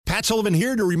Matt Sullivan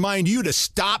here to remind you to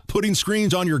stop putting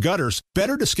screens on your gutters.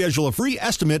 Better to schedule a free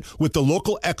estimate with the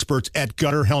local experts at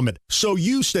Gutter Helmet so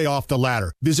you stay off the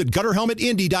ladder. Visit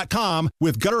GutterHelmetIndy.com.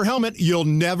 With Gutter Helmet, you'll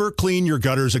never clean your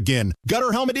gutters again.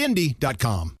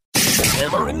 GutterHelmetIndy.com.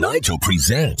 Hammer and Nigel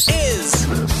presents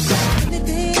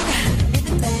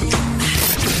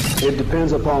It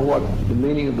depends upon what the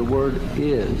meaning of the word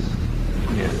is.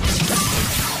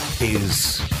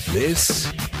 Is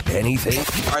this anything?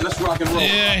 All right, let's rock and roll.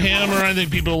 Yeah, Hammer, I think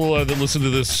people that listen to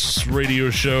this radio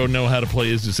show know how to play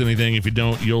Is This Anything? If you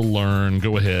don't, you'll learn.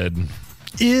 Go ahead.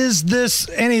 Is this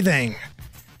anything?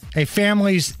 A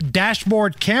family's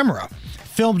dashboard camera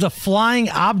filmed a flying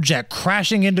object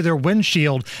crashing into their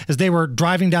windshield as they were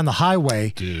driving down the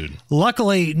highway. Dude.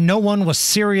 Luckily, no one was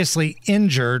seriously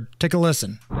injured. Take a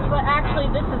listen. But actually,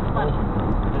 this is funny.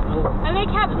 And they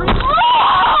kept breathing.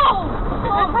 Oh!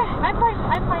 I'm fine.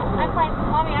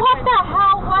 Mommy, what the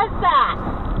hell was that?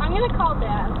 I'm going to call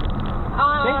Dad.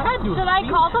 Should I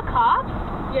call the cops?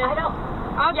 Yeah.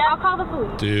 I'll call the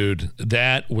police. Dude,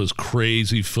 that was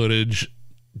crazy footage.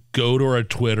 Go to our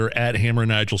Twitter, at Hammer and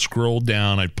Nigel. Scroll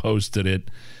down. I posted it.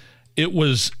 It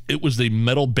was the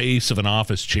metal base of an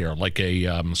office chair, like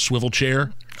a swivel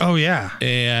chair. Oh, yeah.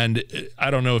 And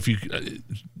I don't know if you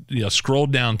scroll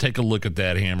down, take a look at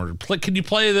that, Hammer. Can you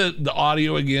play the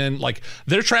audio again? Like,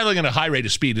 they're traveling at a high rate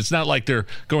of speed. It's not like they're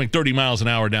going 30 miles an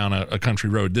hour down a country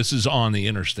road. This is on the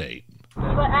interstate.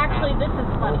 But actually, this is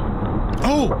funny.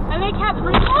 Oh! And they kept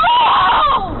breathing.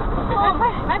 Oh! I'm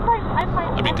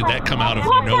fine. I mean, did that come out of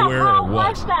nowhere or what? What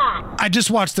was that? I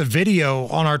just watched the video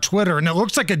on our Twitter, and it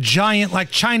looks like a giant,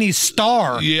 Chinese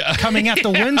star coming at the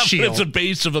windshield. It's a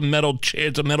base of a metal chair.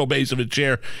 It's a metal base of a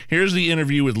chair. Here's the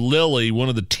interview with Lily, one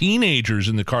of the teenagers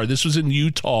in the car. This was in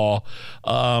Utah,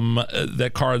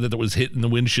 that car that was hit in the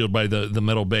windshield by the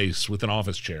metal base with an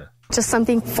office chair. Just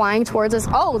something flying towards us.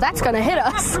 Oh, that's going to hit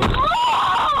us.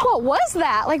 What was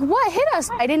that? What hit us?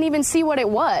 I didn't even see what it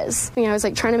was. I was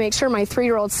trying to make sure my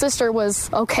 3-year-old sister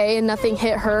was okay and nothing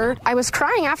hit her. I was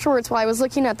crying afterwards while I was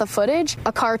looking at the footage.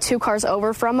 A car 2 cars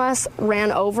over from us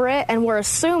ran over it, and we're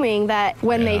assuming that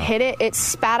when they hit it, it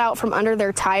spat out from under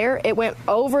their tire. It went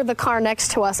over the car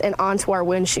next to us and onto our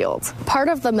windshield. Part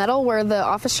of the metal where the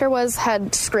office chair was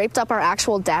had scraped up our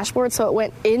actual dashboard, so it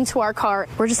went into our car.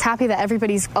 We're just happy that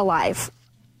everybody's alive.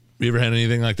 You ever had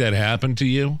anything like that happen to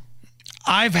you?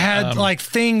 I've had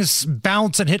things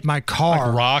bounce and hit my car.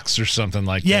 Like rocks or something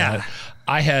like that.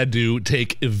 I had to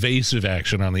take evasive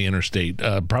action on the interstate,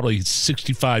 probably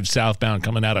 65 southbound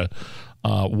coming out of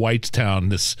Whitestown.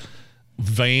 This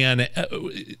van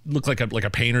looked like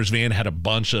a painter's van, had a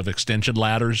bunch of extension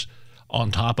ladders on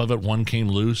top of it. One came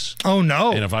loose. Oh,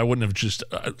 no. And if I wouldn't have just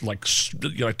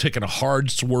taken a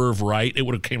hard swerve right, it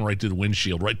would have came right through the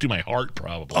windshield, right through my heart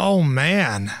probably. Oh,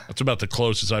 man. That's about the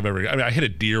closest I've ever... I hit a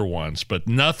deer once, but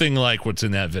nothing like what's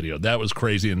in that video. That was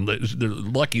crazy, and they're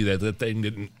lucky that that thing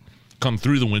didn't come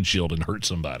through the windshield and hurt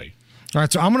somebody. All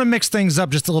right, so I'm going to mix things up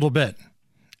just a little bit.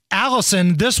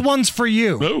 Allison, this one's for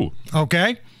you. Oh.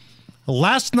 Okay?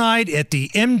 Last night at the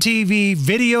MTV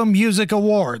Video Music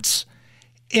Awards,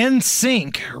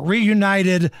 NSYNC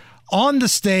reunited on the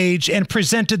stage and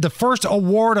presented the first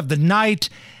award of the night.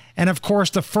 And of course,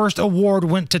 the first award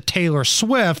went to Taylor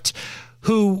Swift,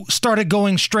 who started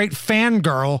going straight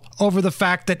fangirl over the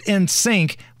fact that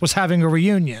NSYNC was having a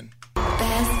reunion.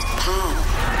 Best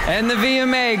Pop. And the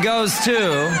VMA goes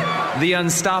to the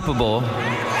unstoppable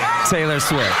Taylor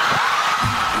Swift.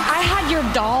 I had your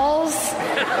dolls.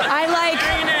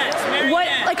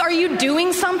 Are you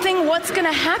doing something? What's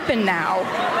gonna happen now?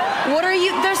 What are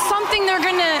you? There's something they're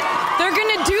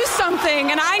gonna do something,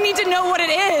 and I need to know what it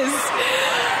is.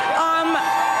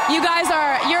 You guys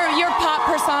you're pop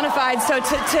personified, so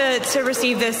to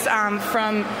receive this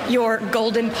from your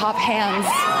golden pop hands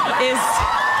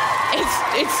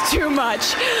it's too much.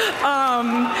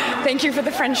 Thank you for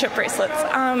the friendship bracelets.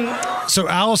 So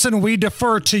Allison, we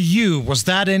defer to you. Was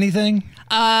that anything?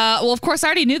 Well, of course, I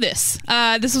already knew this.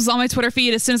 This was on my Twitter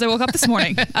feed as soon as I woke up this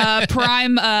morning.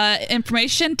 Prime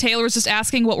information. Taylor was just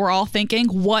asking what we're all thinking.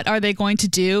 What are they going to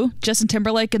do? Justin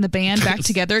Timberlake and the band back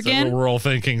together again? That's what we're all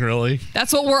thinking, really?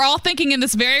 That's what we're all thinking in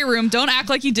this very room. Don't act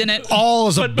like you didn't. All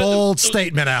is a bold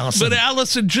statement, Allison. But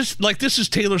Allison, just like this is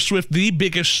Taylor Swift, the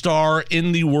biggest star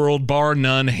in the world, bar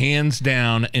none, hands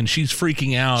down, and she's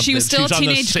freaking out. She was still a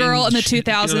teenage girl in the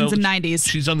 2000s and 90s.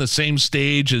 She's on the same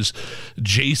stage as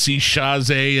JC Chazé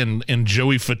and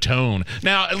Joey Fatone.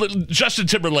 Now, Justin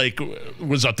Timberlake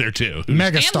was up there too.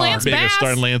 Megastar.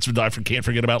 Megastar, and Lance, I can't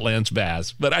forget about Lance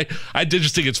Bass. But I did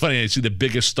just think it's funny. I see the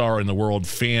biggest star in the world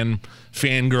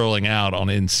fangirling out on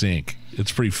NSYNC.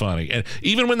 It's pretty funny. And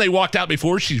even when they walked out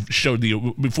before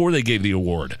they gave the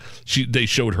award, they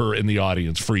showed her in the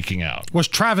audience freaking out. Was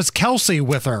Travis Kelce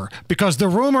with her? Because the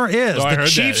rumor is the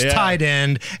Chiefs tight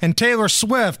end and Taylor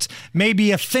Swift may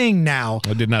be a thing now.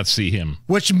 I did not see him.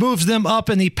 Which moves them up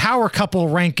in the power couple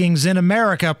rankings in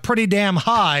America pretty damn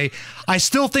high. I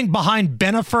still think behind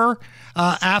Bennifer,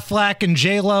 Affleck, and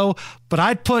J-Lo, but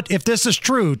I'd put, if this is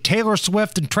true, Taylor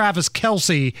Swift and Travis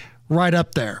Kelce right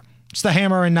up there. It's the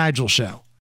Hammer and Nigel Show.